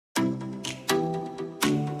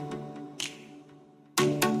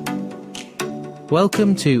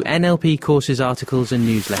Welcome to NLP Courses Articles and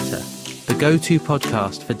Newsletter, the go-to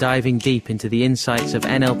podcast for diving deep into the insights of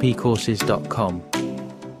NLPcourses.com.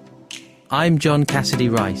 I'm John Cassidy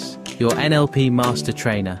Rice, your NLP Master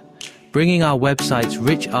Trainer, bringing our website's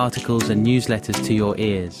rich articles and newsletters to your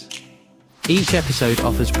ears. Each episode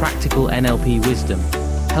offers practical NLP wisdom,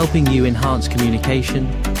 helping you enhance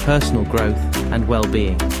communication, personal growth, and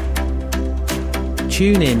well-being.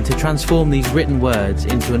 Tune in to transform these written words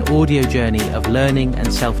into an audio journey of learning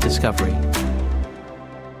and self-discovery.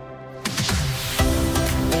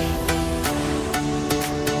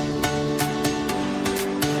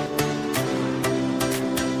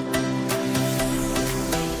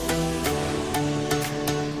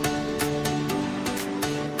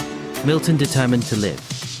 Milton determined to live.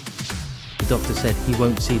 The doctor said he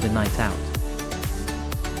won't see the night out.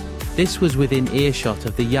 This was within earshot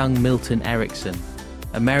of the young Milton Erickson,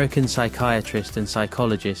 American psychiatrist and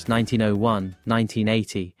psychologist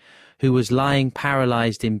 1901-1980, who was lying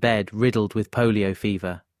paralyzed in bed riddled with polio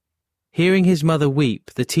fever. Hearing his mother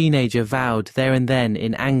weep, the teenager vowed there and then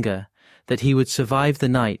in anger that he would survive the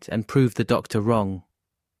night and prove the doctor wrong.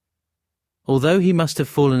 Although he must have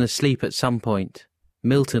fallen asleep at some point,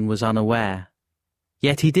 Milton was unaware.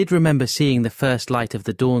 Yet he did remember seeing the first light of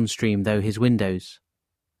the dawn stream through his windows.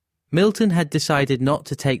 Milton had decided not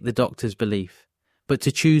to take the doctor's belief, but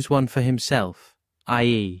to choose one for himself,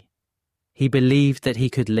 i.e., he believed that he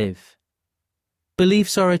could live.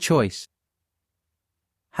 Beliefs are a choice.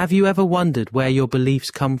 Have you ever wondered where your beliefs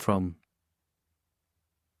come from?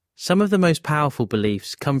 Some of the most powerful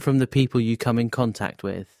beliefs come from the people you come in contact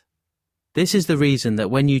with. This is the reason that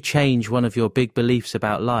when you change one of your big beliefs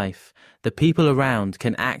about life, the people around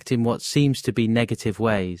can act in what seems to be negative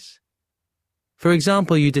ways. For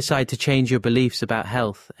example, you decide to change your beliefs about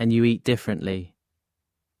health and you eat differently.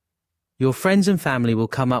 Your friends and family will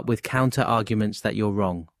come up with counter-arguments that you're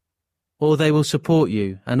wrong. Or they will support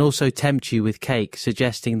you and also tempt you with cake,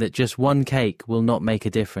 suggesting that just one cake will not make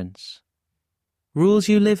a difference. Rules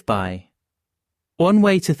you live by. One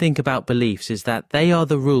way to think about beliefs is that they are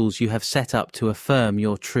the rules you have set up to affirm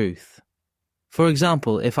your truth. For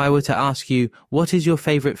example, if I were to ask you, what is your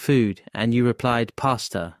favorite food, and you replied,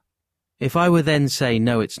 pasta. If I were then say,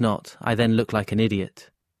 no, it's not, I then look like an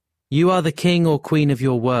idiot. You are the king or queen of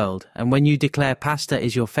your world, and when you declare pasta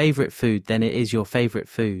is your favorite food, then it is your favorite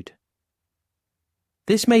food.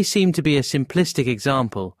 This may seem to be a simplistic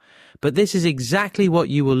example, but this is exactly what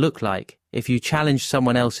you will look like if you challenge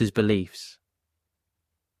someone else's beliefs.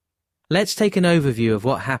 Let's take an overview of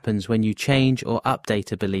what happens when you change or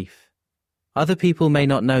update a belief. Other people may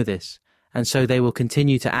not know this, and so they will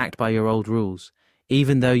continue to act by your old rules,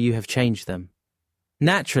 even though you have changed them.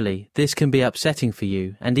 Naturally, this can be upsetting for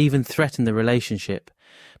you and even threaten the relationship,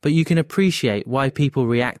 but you can appreciate why people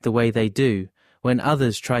react the way they do when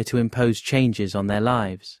others try to impose changes on their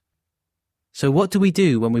lives. So what do we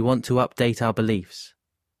do when we want to update our beliefs?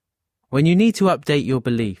 When you need to update your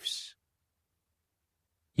beliefs,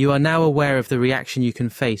 you are now aware of the reaction you can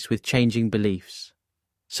face with changing beliefs.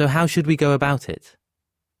 So how should we go about it?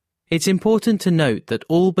 It's important to note that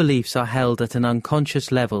all beliefs are held at an unconscious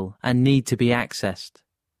level and need to be accessed.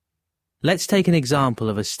 Let's take an example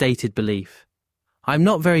of a stated belief. I'm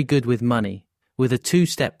not very good with money, with a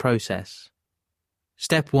two-step process.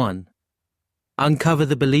 Step 1. Uncover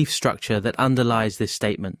the belief structure that underlies this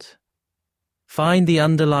statement. Find the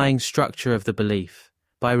underlying structure of the belief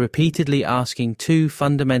by repeatedly asking two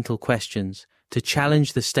fundamental questions to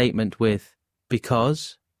challenge the statement with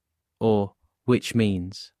because or which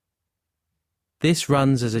means. This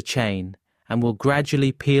runs as a chain and will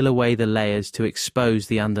gradually peel away the layers to expose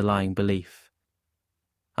the underlying belief.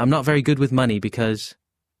 I'm not very good with money because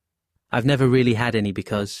I've never really had any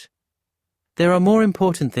because there are more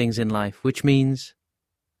important things in life, which means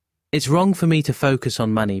it's wrong for me to focus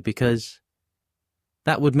on money because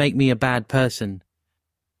that would make me a bad person.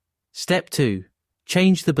 Step 2.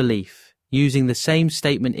 Change the belief using the same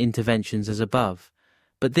statement interventions as above,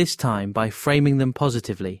 but this time by framing them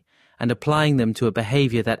positively and applying them to a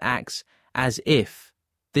behavior that acts as if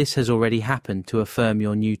this has already happened to affirm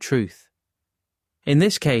your new truth. In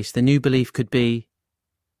this case, the new belief could be,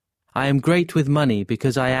 I am great with money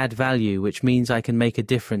because I add value, which means I can make a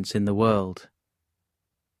difference in the world.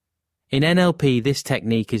 In NLP, this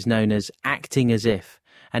technique is known as acting as if,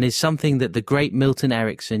 and is something that the great Milton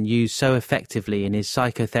Erickson used so effectively in his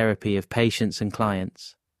psychotherapy of patients and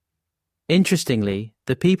clients. Interestingly,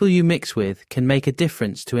 the people you mix with can make a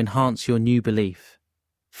difference to enhance your new belief.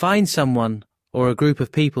 Find someone or a group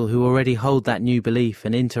of people who already hold that new belief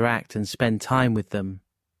and interact and spend time with them.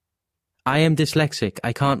 I am dyslexic,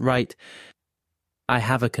 I can't write. I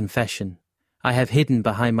have a confession. I have hidden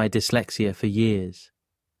behind my dyslexia for years.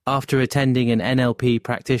 After attending an NLP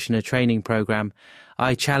practitioner training program,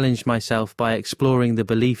 I challenged myself by exploring the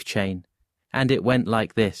belief chain, and it went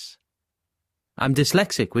like this. I'm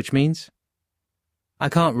dyslexic, which means I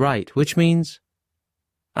can't write, which means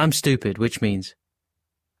I'm stupid, which means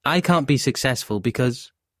I can't be successful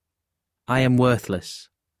because I am worthless.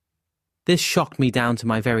 This shocked me down to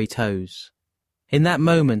my very toes. In that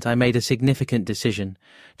moment, I made a significant decision,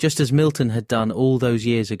 just as Milton had done all those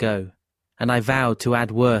years ago, and I vowed to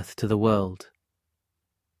add worth to the world.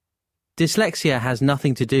 Dyslexia has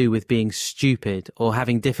nothing to do with being stupid or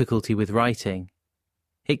having difficulty with writing.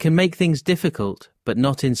 It can make things difficult, but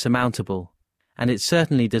not insurmountable, and it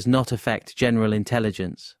certainly does not affect general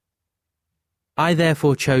intelligence. I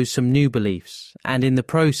therefore chose some new beliefs, and in the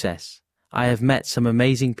process, I have met some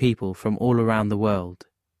amazing people from all around the world.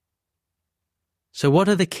 So what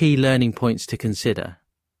are the key learning points to consider?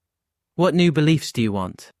 What new beliefs do you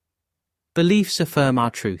want? Beliefs affirm our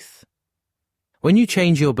truth. When you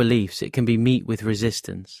change your beliefs, it can be met with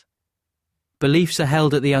resistance. Beliefs are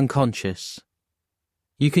held at the unconscious.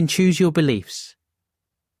 You can choose your beliefs.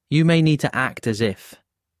 You may need to act as if.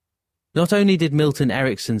 Not only did Milton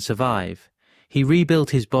Erickson survive, he rebuilt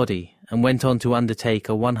his body and went on to undertake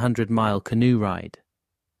a 100-mile canoe ride.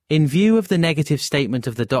 In view of the negative statement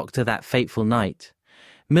of the doctor that fateful night,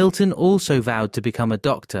 Milton also vowed to become a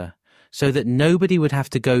doctor so that nobody would have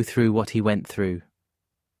to go through what he went through.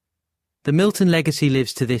 The Milton legacy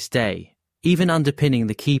lives to this day, even underpinning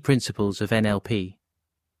the key principles of NLP.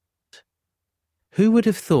 Who would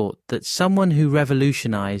have thought that someone who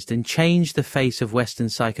revolutionized and changed the face of Western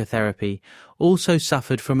psychotherapy also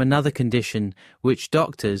suffered from another condition which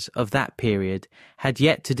doctors of that period had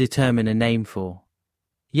yet to determine a name for?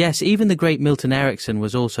 Yes, even the great Milton Erickson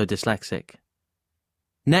was also dyslexic.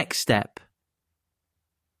 Next step.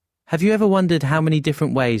 Have you ever wondered how many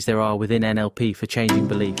different ways there are within NLP for changing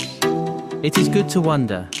beliefs? It is good to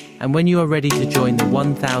wonder, and when you are ready to join the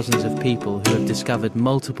 1,000s of people who have discovered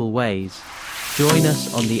multiple ways, join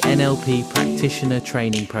us on the NLP Practitioner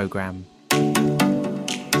Training Program.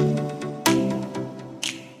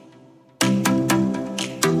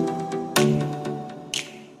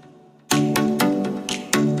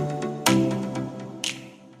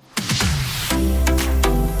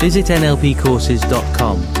 Visit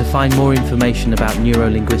nlpcourses.com to find more information about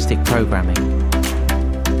neuro-linguistic programming.